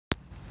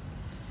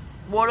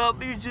What up,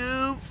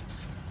 YouTube?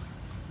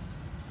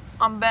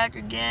 I'm back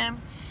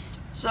again.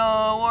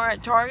 So we're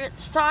at Target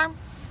this time.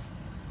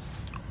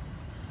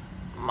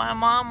 My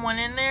mom went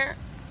in there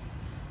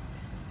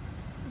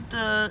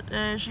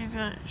and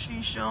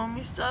she's showing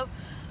me stuff.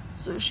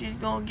 So she's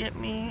gonna get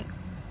me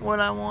what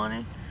I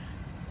wanted.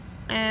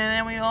 And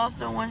then we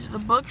also went to the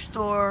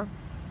bookstore,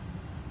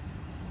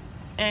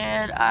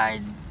 and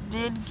I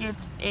did get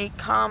a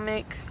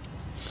comic.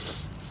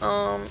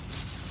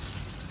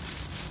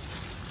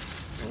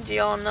 Do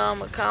y'all know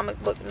I'm a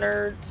comic book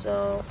nerd,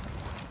 so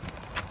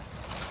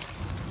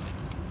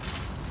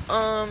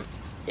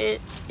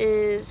it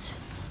is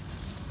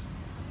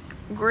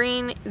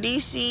Green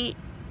DC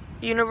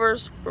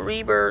Universe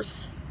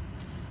Rebirth,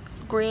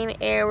 Green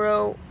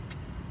Arrow,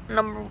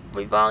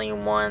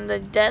 Volume 1, The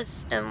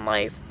Death and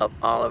Life of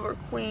Oliver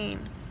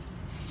Queen.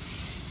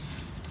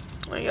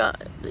 We got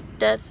The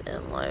Death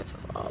and Life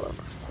of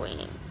Oliver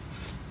Queen.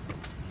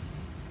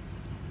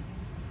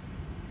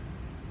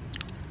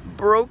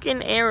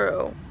 Broken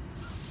Arrow.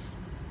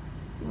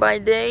 By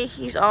day,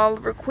 he's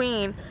Oliver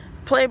Queen,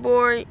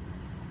 playboy,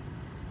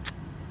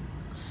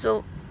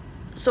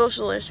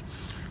 socialist,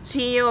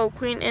 CEO of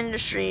Queen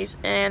Industries,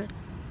 and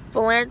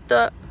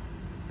philanthropic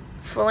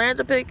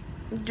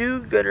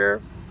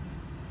do-gooder.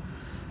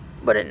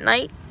 But at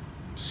night,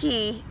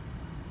 he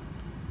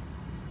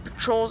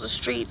patrols the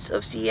streets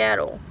of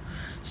Seattle.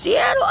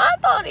 I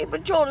thought he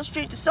patrolled the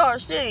streets of Star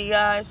City,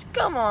 guys.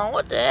 Come on,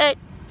 what the heck?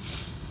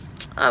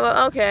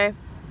 Okay.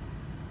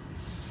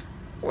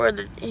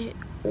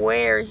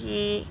 Where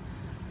he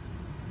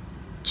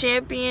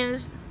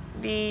champions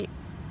the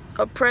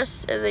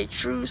oppressed as a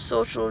true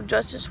social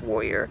justice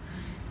warrior.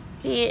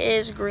 He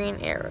is Green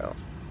Arrow.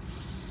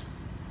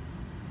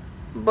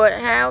 But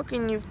how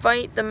can you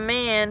fight the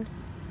man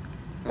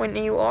when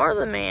you are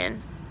the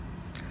man?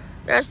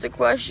 That's the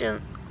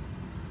question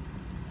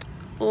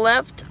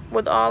left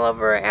with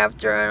Oliver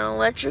after an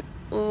electric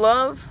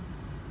love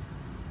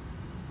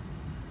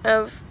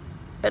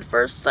at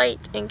first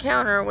sight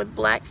encounter with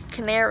Black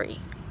Canary,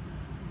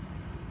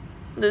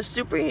 the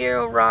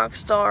superhero rock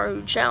star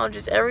who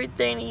challenges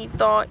everything he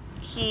thought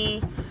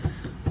he...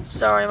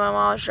 Sorry, my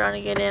mom's trying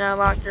to get in. I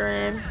locked her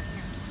in.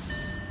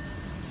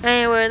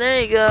 Anyway,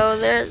 there you go.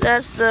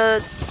 That's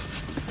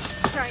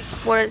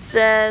what it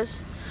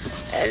says.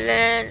 And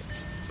then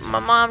my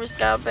mom just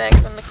got back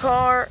from the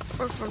car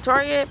from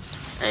Target,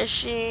 and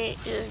she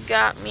just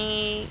got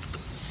me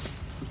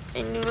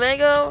a new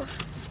Lego.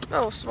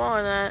 Oh,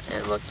 smaller than that.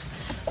 It looked.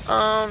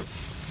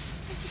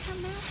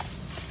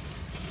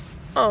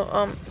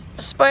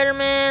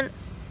 Spider-Man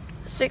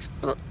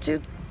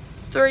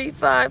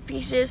 235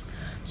 pieces.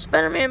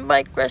 Spider-Man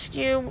Bike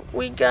Rescue.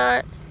 We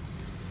got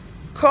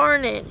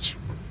Carnage,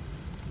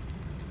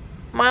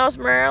 Miles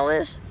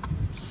Morales,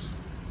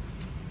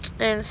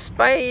 and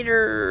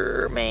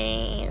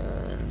Spider-Man.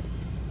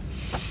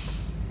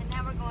 And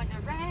now we're going to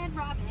Red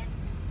Robin.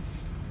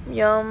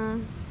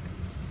 Yum.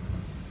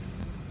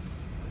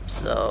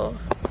 So,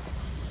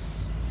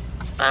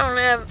 I don't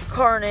have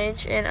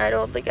Carnage, and I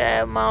don't think I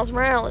have Miles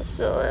Morales,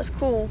 so that's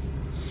cool.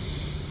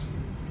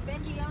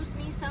 Benji owes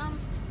me some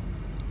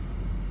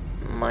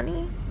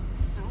money?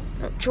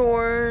 No.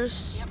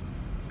 Chores. Yep.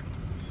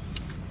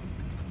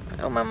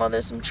 I owe my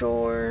mother some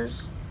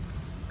chores.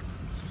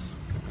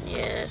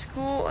 Yeah, it's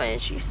cool.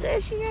 And she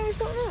said she gave me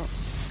something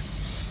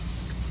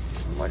else.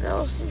 What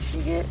else did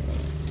she get me?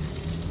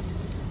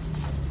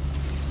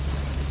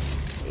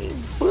 A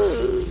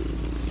book.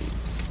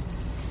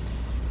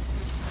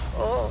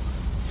 Oh,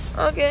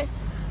 okay.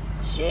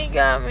 She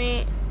got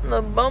me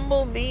the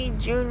Bumblebee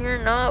Jr.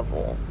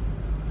 novel,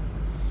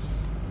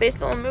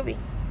 based on a movie.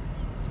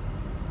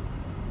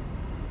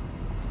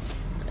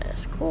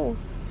 That's cool.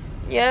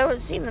 Yeah, I haven't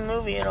seen the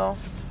movie at all.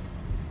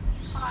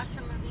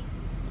 Awesome movie.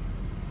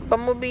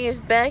 Bumblebee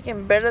is back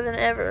and better than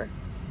ever.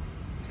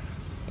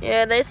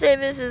 Yeah, they say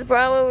this is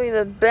probably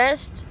the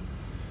best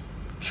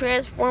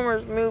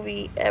Transformers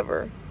movie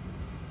ever.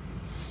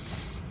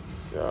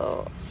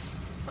 So,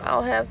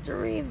 I'll have to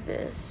read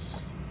this.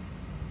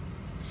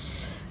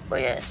 But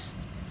yes,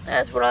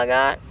 that's what I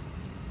got.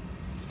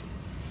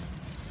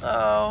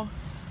 So,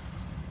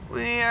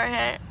 we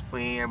are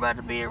about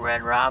to be at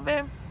Red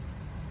Robin.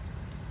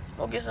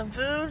 We'll get some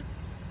food,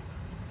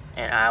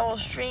 and I will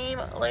stream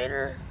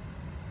later.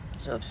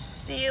 So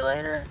see you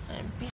later, and peace.